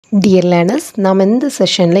Dear learners, நாம் இந்த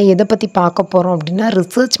செஷனில் எதை பற்றி பார்க்க போகிறோம் அப்படின்னா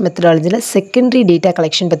ரிசர்ச் மெத்தடாலஜியில் செகண்டரி டேட்டா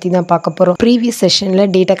கலெக்ஷன் பற்றி தான் பார்க்க போகிறோம். ப்ரீவியஸ்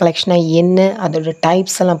செஷனில் டேட்டா கலெக்ஷனாக என்ன அதோட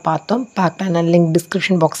டைப்ஸ் எல்லாம் பார்த்தோம். பார்க்கலாம், நான் லிங்க்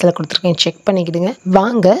டிஸ்கிரிப்ஷன் பாக்ஸில் கொடுத்துருக்கேன், செக் பண்ணிக்கிடுங்க.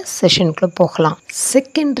 வாங்க செஷனுக்குள்ளே போகலாம்.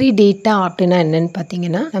 செகண்டரி டேட்டா அப்படின்னா என்னன்னு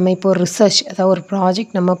பார்த்தீங்கன்னா, நம்ம இப்போ ரிசர்ச் அதாவது ஒரு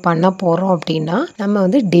ப்ராஜெக்ட் நம்ம பண்ண போகிறோம் அப்படின்னா நம்ம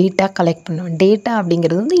வந்து டேட்டா கலெக்ட் பண்ணுவோம். டேட்டா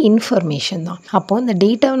அப்படிங்கிறது வந்து இன்ஃபர்மேஷன் தான். அப்போது இந்த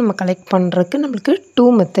டேட்டாவை நம்ம கலெக்ட் பண்ணுறதுக்கு நம்மளுக்கு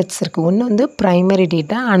 2 மெத்தட்ஸ் இருக்குது. ஒன்று வந்து primary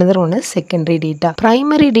data, another one is secondary data.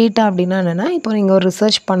 Primary data அப்படின்னா என்னன்னா, இப்போ நீங்கள் ஒரு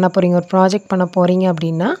ரிசர்ச் பண்ண போகிறீங்க, ஒரு ப்ராஜெக்ட் பண்ண போகிறீங்க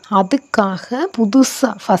அப்படின்னா அதுக்காக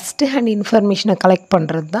புதுசாக ஃபஸ்ட்டு ஹேண்ட் இன்ஃபர்மேஷனை கலெக்ட்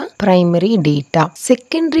பண்ணுறது தான் ப்ரைமரி டேட்டா.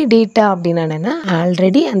 செகண்டரி டேட்டா அப்படின்னா என்னென்னா,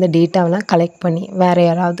 ஆல்ரெடி அந்த டேட்டாவெல்லாம் கலெக்ட் பண்ணி வேறு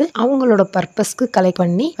யாராவது அவங்களோட பர்பஸ்க்கு கலெக்ட்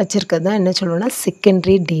பண்ணி வச்சுருக்கிறது தான் என்ன சொல்லுவோம்னா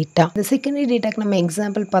செகண்டரி டேட்டா. இந்த செகண்டரி டேட்டாக்கு நம்ம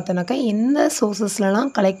எக்ஸாம்பிள் பார்த்தோன்னாக்கா எந்த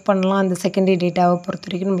சோர்சஸ்லாம் கலெக்ட் பண்ணலாம். அந்த செகண்டரி டேட்டாவை பொறுத்த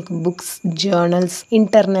வரைக்கும் நமக்கு books, journals,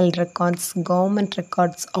 internal records, government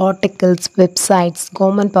records, articles, websites,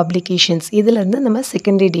 government publications, இதிலிருந்து நம்ம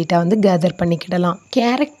செகண்டரி டேட்டா வந்து gather பண்ணிக்கிடலாம்.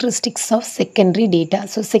 Characteristics of secondary data.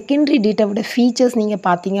 So secondary டேட்டாவோட features நீங்கள்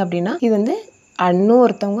பார்த்தீங்க அப்படின்னா இது வந்து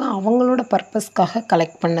ஒருத்தவங்க அவங்களோட பர்பஸ்க்காக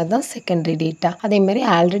கலெக்ட் பண்ணது தான் செகண்டரி டேட்டா. அதே மாதிரி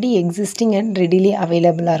ஆல்ரெடி எக்ஸிஸ்டிங் அண்ட் ரெடிலி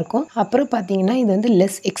அவைலபிளாக இருக்கும். அப்புறம் பார்த்தீங்கன்னா இது வந்து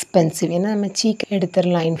லெஸ் எக்ஸ்பென்சிவ், ஏன்னா நம்ம சீக்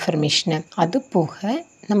எடுத்துடலாம் இன்ஃபர்மேஷனை. அது போக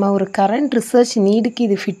நம்ம ஒரு கரண்ட் ரிசர்ச் நீடுக்கு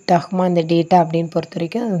இது ஃபிட் ஆகுமா இந்த டேட்டா அப்படின்னு பொறுத்த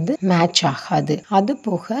வரைக்கும் அது வந்து மேட்ச் ஆகாது. அது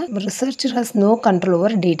போக researcher has no control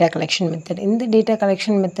over data collection method. இந்த டேட்டா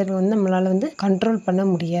கலெக்ஷன் மெத்தட் வந்து நம்மளால் வந்து கண்ட்ரோல் பண்ண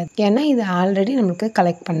முடியாது, ஏன்னா இது ஆல்ரெடி நம்மளுக்கு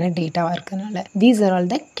கலெக்ட் பண்ண டேட்டாவாக இருக்கனால. These are all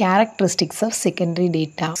the characteristics of secondary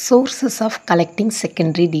data. Sources of collecting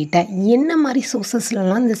secondary data. என்ன மாதிரி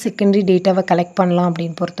சோர்சஸ்லாம் இந்த செகண்டரி டேட்டாவை கலெக்ட் பண்ணலாம்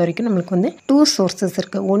அப்படின்னு பொறுத்த வரைக்கும் நம்மளுக்கு வந்து 2 சோர்சஸ்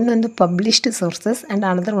இருக்குது. ஒன்று வந்து published sources and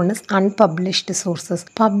another one is unpublished sources.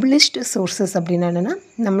 Published sources அப்படின்னா என்னென்னா,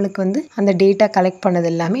 நம்மளுக்கு வந்து அந்த டேட்டா கலெக்ட் பண்ணது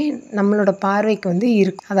எல்லாமே நம்மளோட பார்வைக்கு வந்து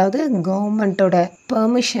இருக்கு. அதாவது கவர்மெண்ட்டோட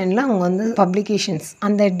பெர்மிஷனில் அவங்க வந்து பப்ளிகேஷன்ஸ்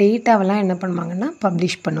அந்த டேட்டாவெல்லாம் என்ன பண்ணுவாங்கன்னா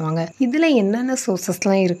பப்ளிஷ் பண்ணுவாங்க. இதில் என்னென்ன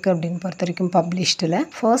சோர்சஸ்லாம் இருக்குது அப்படின்னு பொறுத்த வரைக்கும் பப்ளிஷ்டில்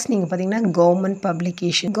ஃபர்ஸ்ட் நீங்கள் பார்த்தீங்கன்னா கவர்மெண்ட்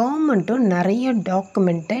பப்ளிகேஷன். கவர்மெண்ட்டும் நிறைய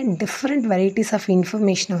டாக்குமெண்ட்டை டிஃப்ரெண்ட் வெரைட்டிஸ் ஆஃப்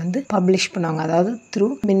இன்ஃபர்மேஷனை வந்து பப்ளிஷ் பண்ணுவாங்க. அதாவது த்ரூ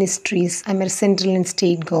மினிஸ்ட்ரிஸ், அதுமாதிரி சென்ட்ரல் அண்ட்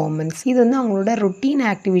ஸ்டேட் கவர்மெண்ட்ஸ். இது வந்து அவங்களோட ரொட்டீன்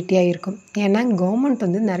ஆக்டிவிட்டியாக இருக்கும். ஏன்னா கவர்மெண்ட்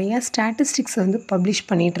வந்து நிறைய ஸ்டாட்டிஸ்டிக்ஸ் வந்து பப்ளிஷ்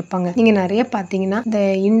பண்ணிட்டு இருப்பாங்க. நீங்கள் நிறைய பார்த்தீங்கன்னா இந்த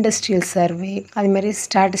இண்டஸ்ட்ரியல் சர்வே, அது மாதிரி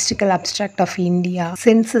statistical abstract of India,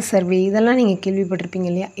 census survey, இதெல்லாம் நீங்கள் கேள்விப்பட்டிருப்பீங்க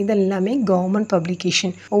இல்லையா? இதெல்லாமே கவர்மெண்ட்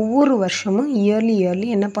பப்ளிகேஷன். ஒவ்வொரு வருஷமும் இயர்லி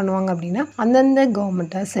என்ன பண்ணுவாங்க அப்படின்னா அந்தந்த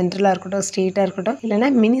கவர்மெண்ட்டாக சென்ட்ரலாக இருக்கட்டும், ஸ்டேட்டாக இருக்கட்டும்,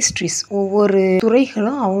 இல்லைன்னா மினிஸ்ட்ரிஸ் ஒவ்வொரு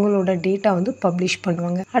துறைகளும் அவங்களோட டேட்டா வந்து பப்ளிஷ்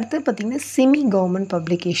பண்ணுவாங்க. அடுத்து பார்த்தீங்கன்னா semi government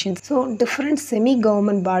publication. So different semi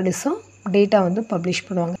government பாடிஸும் data வந்து பப்ளிஷ்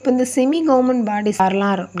பண்ணுவாங்க. இப்போ இந்த செமி கவர்மெண்ட் பாடிஸ்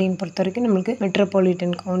யாரெல்லாம் அப்படின்னு பொறுத்த வரைக்கும் நம்மளுக்கு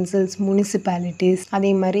மெட்ரோபாலிட்டன் கவுன்சில்ஸ், முனிசிபாலிட்டிஸ்,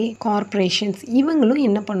 அதே மாதிரி கார்பரேஷன்ஸ், இவங்களும்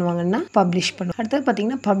என்ன பண்ணுவாங்கன்னா பப்ளிஷ் பண்ணுவாங்க. அடுத்தது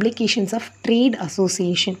பார்த்தீங்கன்னா பப்ளிகேஷன்ஸ் ஆஃப் ட்ரேட்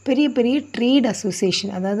அசோசியேஷன். பெரிய பெரிய ட்ரேட்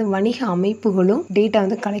அசோசியேஷன், அதாவது வணிக அமைப்புகளும் டேட்டா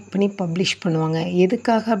வந்து கலெக்ட் பண்ணி பப்ளிஷ் பண்ணுவாங்க.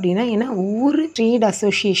 எதுக்காக அப்படின்னா, ஏன்னா ஒவ்வொரு ட்ரேட்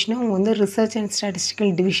அசோசியேஷனும் அவங்க வந்து ரிசர்ச் அண்ட்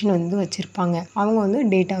ஸ்டாட்டிஸ்டிக்கல் டிவிஷன் வந்து வச்சிருப்பாங்க. அவங்க வந்து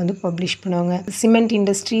டேட்டா வந்து பப்ளிஷ் பண்ணுவாங்க. சிமெண்ட்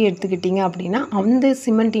இண்டஸ்ட்ரி எடுத்துக்கிட்டீங்க அப்படின்னா அந்த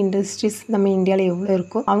சிமெண்ட் இண்டஸ்ட்ரி நம்ம இந்தியாவில் எவ்வளோ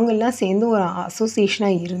இருக்கோ அவங்கெல்லாம் சேர்ந்து ஒரு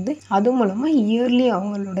அசோசியேஷனாக இருந்து அது மூலமாக இயர்லி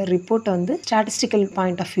அவங்களோட ரிப்போர்ட்டை வந்து ஸ்டாட்டிஸ்டிக்கல்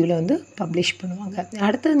பாயிண்ட் ஆஃப் வியூவில் வந்து பப்ளிஷ் பண்ணுவாங்க.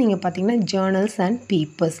 அடுத்தது நீங்கள் பார்த்தீங்கன்னா ஜேர்னல்ஸ் அண்ட்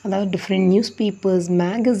பேப்பர்ஸ், அதாவது டிஃப்ரெண்ட் நியூஸ் பேப்பர்ஸ்,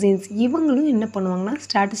 மேகசின்ஸ், இவங்களும் என்ன பண்ணுவாங்கன்னா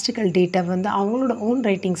ஸ்டாட்டிஸ்டிக்கல் டேட்டா வந்து அவங்களோட ஓன்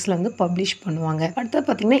ரைட்டிங்ஸில் வந்து பப்ளிஷ் பண்ணுவாங்க. அடுத்தது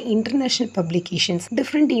பார்த்தீங்கன்னா international publications.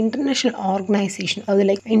 Different international organisation, அது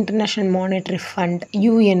like international monetary fund,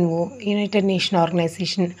 UNO, United nation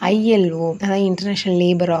organisation, ILO, அதாவது international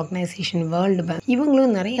labour organisation, world bank,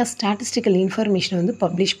 இவங்களும் நிறைய ஸ்டாட்டிஸ்டிக்கல் இன்ஃபர்மேஷன் வந்து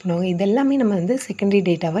பப்ளிஷ் பண்ணுவாங்க. இதெல்லாமே நம்ம வந்து செகண்டரி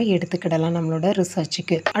டேட்டாவை எடுத்துக்கிடலாம் நம்மளோட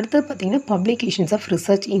ரிசர்ச்சுக்கு. அடுத்தது பார்த்தீங்கன்னா publications of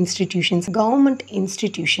research institutions. Government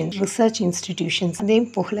institutions, research institutions, அதே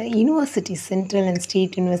போல universities, central and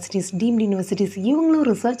state universities, deemed universities, இவங்களும்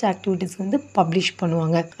ரிசர்ச் ஆக்டிவிட்டிஸ் வந்து பப்ளிஷ்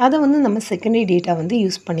பண்ணுவாங்க. அதை வந்து நம்ம செகண்டரி டேட்டா வந்து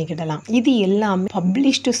யூஸ் பண்ணிக்கிடலாம். இது எல்லாமே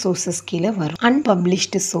பப்ளிஷ்டு சோர்சஸ் கீழே வரும்.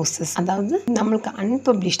 அன்பப்ளிஷ்டு சோர்சஸ், அதாவது நம்மளுக்கு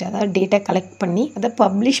அன்பப்ளிஷ்டு, அதாவது டேட்டா கலெக்ட் பண்ணி அதை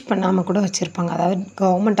பப்ளிஷ் பண்ணாமல் கூட வச்சிருப்பாங்க. அதாவது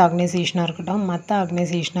கவர்மெண்ட் ஆர்கனைசேஷனாக இருக்கட்டும், மற்ற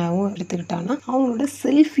ஆர்கனைசேஷனாகவும் எடுத்துக்கிட்டாங்கன்னா அவங்களோட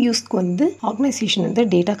செல்ஃப் யூஸ்க்கு வந்து ஆர்கனைசேஷன் வந்து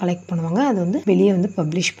டேட்டா கலெக்ட் பண்ணுவாங்க. அது வந்து வெளியே வந்து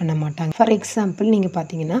பப்ளிஷ் பண்ண மாட்டாங்க. ஃபார் எக்ஸாம்பிள் நீங்கள்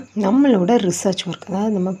பார்த்தீங்கன்னா நம்மளோட ரிசர்ச் ஒர்க்,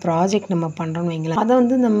 அதாவது நம்ம ப்ராஜெக்ட் நம்ம பண்ணுறோம்னு வைங்களேன், அதை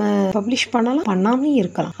வந்து நம்ம பப்ளிஷ் பண்ணலாம், பண்ணாமலே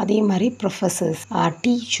இருக்கலாம். அதே மாதிரி ப்ரொஃபஸர்ஸ்,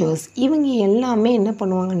 டீச்சர்ஸ், இவங்க எல்லாமே என்ன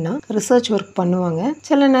பண்ணுவாங்கன்னா ரிசர்ச் ஒர்க் பண்ணுவாங்க.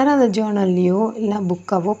 சில நேரம் அதை ஜேர்னல்லையோ இல்லை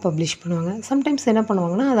புக்காவோ பப்ளிஷ் பண்ணுவாங்க. சம்டைம்ஸ் என்ன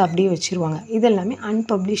பண்ணுவாங்கன்னா அதை அப்படியே வச்சிருவாங்க. இது எல்லாமே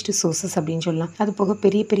அன்பப்ளிஷ்டு சோர்சஸ் அப்படின்னு சொல்லலாம். அது போக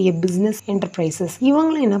பெரிய பெரிய பிஸ்னஸ் என்டர்பிரைசஸ்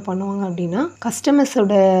இவங்களும் என்ன பண்ணுவாங்க அப்படின்னா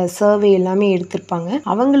கஸ்டமர்ஸோட சர்வே எல்லாமே எடுத்திருப்பாங்க,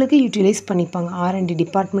 அவங்களுக்கு யூட்டிலைஸ் பண்ணிப்பாங்க. R&D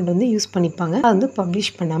டிபார்ட்மெண்ட் வந்து யூஸ் பண்ணிப்பாங்க. அது வந்து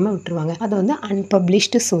பப்ளிஷ் பண்ணாமல் விட்டுருவாங்க. அது வந்து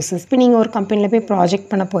அன்பப்ளிஷ்டு சோர்சஸ். இப்போ நீங்கள் ஒரு கம்பெனியில் போய் ப்ராஜெக்ட்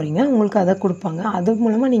பண்ண போகிறீங்க, உங்களுக்கு அதை கொடுப்பாங்க. அது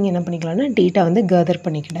மூலமாக நீங்கள் என்ன பண்ணிக்கலாம்னா டேட்டா வந்து gather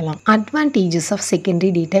பண்ணிக்கிடலாம். Advantages of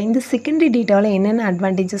secondary data. இந்த செகண்டரி டேட்டாவில் என்னென்ன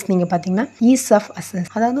அட்வான்டேஜஸ் நீங்கள் பார்த்தீங்கன்னா ஈஸ் ஆஃப் அசஸ்.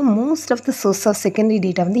 அதாவது most of the source of secondary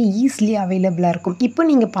data வந்து ஈஸிலி அவைலபிளாக இருக்கும். இப்போ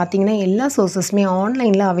நீங்கள் பார்த்தீங்கன்னா எல்லா சோர்ஸஸுமே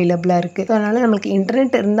ஆன்லைனில் அவைலபிளாக இருக்குது. அதனால் நம்மளுக்கு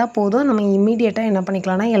இன்டர்நெட் இருந்தால் போதும், நம்ம இமீடியட்டாக என்ன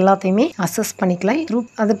பண்ணிக்கலாம்னா எல்லாத்தையுமே அசஸ் பண்ணிக்கலாம்.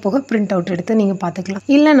 அது போக பிரிண்ட் அவுட் எடுத்து நீங்கள் பார்த்துக்கலாம்.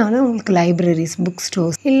 இல்லைனாலும் உங்களுக்கு லைப்ரரிஸ், புக்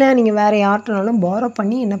ஸ்டோர்ஸ் இல்லை நீங்கள் வேறு யார்ட்டனாலும் பாரோ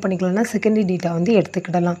பண்ணி என்ன பண்ணிக்கலாம்னா செகண்டரி டேட்டா வந்து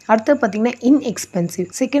எடுத்துக்கிடலாம். அடுத்து பார்த்தீங்கன்னா இன்எக்ஸ்பென்சிவ்.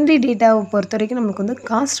 செகண்டரி டேட்டாவை பொறுத்த வரைக்கும் நம்மளுக்கு வந்து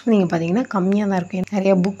காஸ்ட் நீங்கள் பார்த்தீங்கன்னா கம்மியாக தான் இருக்கும்.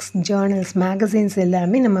 நிறைய புக்ஸ், ஜேர்னல்ஸ், மேகசைன்ஸ்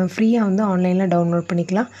எல்லாமே நம்ம ஃப்ரீயாக வந்து ஆன்லைனில் டவுன்லோட்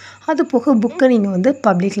பண்ணிக்கலாம். அது போக புக்கை நீங்கள் வந்து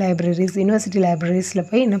பப்ளிக் லைப்ரரிஸ், யூனிவர்சிட்டி லைப்ரரிஸில்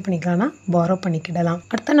போய் என்ன பண்ணிக்கலாம்னா பாரோ பண்ணிக்கிடலாம்.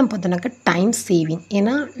 அடுத்து நம்ம பார்த்தோன்னாக்கா டைம் சேவிங்.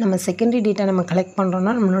 ஏன்னா நம்ம செகண்டரி டேட்டா நம்ம கலெக்ட்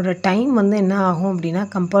பண்ணுறோன்னா நம்மளோட டைம் வந்து என்ன ஆகும் அப்படின்னா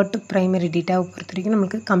கம்பேர்ட் டு ப்ரைமரி டேட்டாவை பொறுத்த வரைக்கும்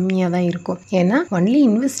நம்மளுக்கு கம்மியாக தான் இருக்கும். ஏன்னா ஒன்லி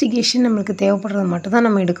இன்வெஸ்டிகேஷன் நம்மளுக்கு தேவைப்படுறது மட்டும் தான்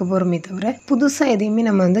நம்ம எடுக்க போகிறோமே தவிர புதுசாக எதையுமே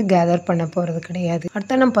நம்ம வந்து கேதர் பண்ண போகிறது கிடையாது.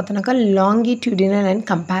 அடுத்து நம்ம பார்த்தோன்னாக்கா longitudinal and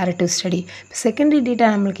comparative study. Secondary data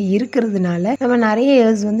நம்மளுக்கு இருக்கிறதுனால நம்ம நிறைய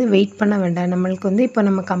இயர்ஸ் வந்து வெயிட் பண்ண வேண்டாம். நம்மளுக்கு வந்து இப்போ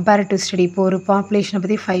நம்ம கம்பேரிட்டிவ் ஸ்டடி, இப்போ ஒரு பாப்புலேஷனை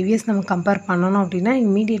பற்றி 5 இயர்ஸ் நம்ம கம்பேர் பண்ணணும் அப்படின்னா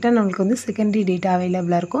இமீடியட்டாக நம்மளுக்கு வந்து செகண்டரி டேட்டா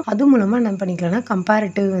அவைலபிளாக இருக்கும். அது மூலமாக நம்ம பண்ணிக்கலாம்னா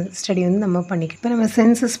கம்பேரிட்டிவ் ஸ்டடி வந்து நம்ம பண்ணிக்கலாம். இப்போ நம்ம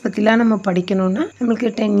சென்சஸ் பற்றிலாம் நம்ம படிக்கணும்னா நம்மளுக்கு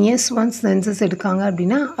 10 இயர்ஸ் ஒன்ஸ் சென்சஸ் எடுக்காங்க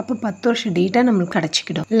அப்படின்னா அப்போ 10 வருஷம் டேட்டா நம்மளுக்கு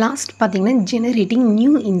கிடச்சிக்கிடும். லாஸ்ட் பார்த்தீங்கன்னா ஜெனரேட்டிங்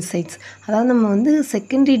நியூ இன்சைட்ஸ். அதாவது நம்ம வந்து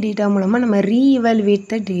செகண்டரி டேட்டா மூலமாக நம்ம ரீஇவாலுவேட்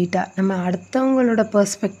த டேட்டா. நம்ம அடுத்தவங்களோட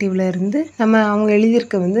பெர்ஸ்பெக்டிவ்ல இருந்து நம்ம அவங்க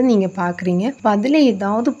எழுதியிருக்க வந்து நீங்கள் பார்க்குறீங்க. இப்போ அதில்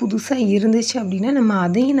ஏதாவது புதுசாக இருந்துச்சு அப்படின்னா நம்ம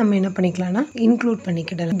அதையும் நம்ம என்ன பண்ணிக்கலாம்னா include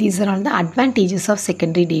பண்ணிக்கிடலாம். These are all the advantages of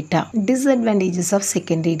secondary data. Disadvantages of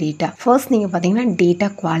secondary data. First நீங்கள் பார்த்தீங்கன்னா டேட்டா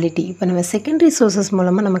குவாலிட்டி. இப்போ நம்ம செகண்டரி சோர்சஸ்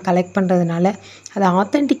மூலமாக நம்ம கலெக்ட் பண்ணுறதுனால அது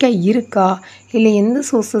ஆத்தென்டிக்காக இருக்கா இல்லை எந்த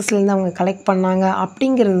சோர்சஸ்லேருந்து அவங்க கலெக்ட் பண்ணாங்க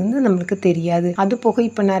அப்படிங்கிறது வந்து நம்மளுக்கு தெரியாது. அது போக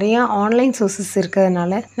இப்போ நிறையா ஆன்லைன் சோர்சஸ்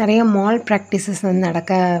இருக்கிறதுனால நிறைய மால் ப்ராக்டிசஸ் வந்து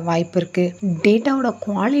நடக்க வாய்ப்பு இருக்குது. டேட்டாவோட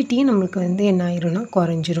குவாலிட்டியும் நம்மளுக்கு வந்து என்ன ஆயிரும்னா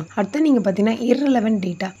குறைஞ்சிரும். அடுத்து நீங்கள் பார்த்தீங்கன்னா irrelevant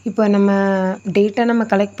டேட்டா. இப்போ நம்ம டேட்டா நம்ம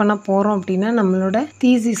கலெக்ட் பண்ண போகிறோம் அப்படின்னா நம்மளோட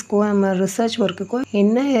தீசிஸ்க்கோ நம்ம ரிசர்ச் ஒர்க்குக்கோ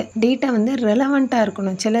என்ன டேட்டா வந்து ரெலவெண்ட்டாக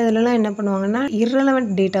இருக்கணும். சில இதுலலாம் என்ன பண்ணுவாங்கன்னா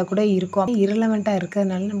irrelevant டேட்டா கூட இருக்கும். irrelevant-ஆக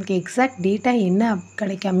இருக்கிறதுனால நமக்கு எக்ஸாக்ட் டேட்டா என்ன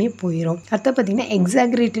கிடைக்காமே போயிடும். அடுத்து பார்த்தீங்கன்னா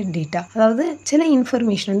எக்ஸாக்ரேட்டட் டேட்டா. அதாவது சில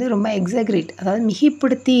இன்ஃபர்மேஷன் வந்து ரொம்ப எக்ஸாக்ரேட், அதாவது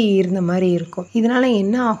மிகைப்படுத்தி இருந்த மாதிரி இருக்கும். இதனால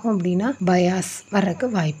என்ன ஆகும் அப்படின்னா பயாஸ் வர்றதுக்கு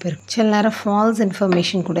வாய்ப்பு இருக்கு. சில நேரம் ஃபால்ஸ்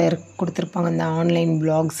இன்ஃபர்மேஷன் கூட கொடுத்துருப்பாங்க இந்த ஆன்லைன்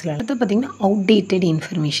பிளாக்ஸில். அடுத்து பார்த்தீங்கன்னா அவுடேட்டட்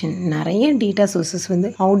இன்ஃபர்மேஷன். நிறைய டேட்டா சோர்சஸ் வந்து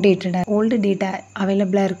அவுடேட்டடாக ஓல்டு டேட்டா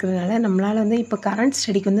அவைலபிளாக இருக்கிறதுனால நம்மளால் வந்து இப்போ கரண்ட்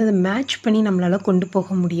ஸ்டடிக்கு வந்து அதை மேட்ச் பண்ணி நம்மளால் கொண்டு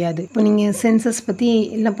போக முடியாது. இப்போ நீங்கள் சென்சஸ் பற்றி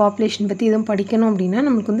இல்லை பாப்புலேஷன் பற்றி எதுவும் படிக்கணும் அப்படின்னா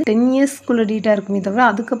நம்மளுக்கு வந்து 10 இயர்ஸ்க்குள்ள டேட்டா இருக்குமே தவிர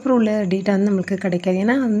அதுக்கப்புறம் உள்ள டேட்டா வந்து நம்மளுக்கு கிடைக்காது.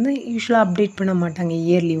 ஏன்னா வந்து யூஸ்வலாக அப்டேட் பண்ண மாட்டாங்க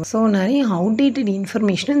இயர்லி. ஸோ நிறைய அவுடேட்டட்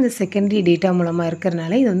இன்ஃபர்மேஷன் இந்த செகண்டரி டேட்டா மூலமாக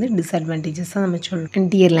இருக்கிறதுனால இது வந்து டிஸ்அட்வான்டேஜஸ் தான் நம்ம சொல்லணும்.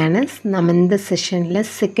 டியர் லேர்னர்ஸ், நம்ம இந்த செஷனில்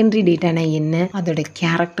செகண்டரி டேட்டானா என்ன, அதோட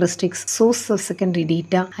characteristics, source of secondary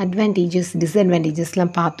data, advantages,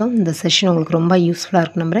 டிஸ்அட்வான்டேஜஸ்லாம் பார்த்தோம். இந்த செஷன் உங்களுக்கு ரொம்ப யூஸ்ஃபுல்லாக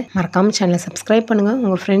இருக்கும் நம்புறேன். மறக்காமல் சேனலை சப்ஸ்கிரைப் பண்ணுங்கள்,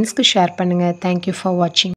 உங்கள் ஃப்ரெண்ட்ஸ்க்கு ஷேர் பண்ணுங்கள். தேங்க்யூ ஃபார் வாட்சிங்.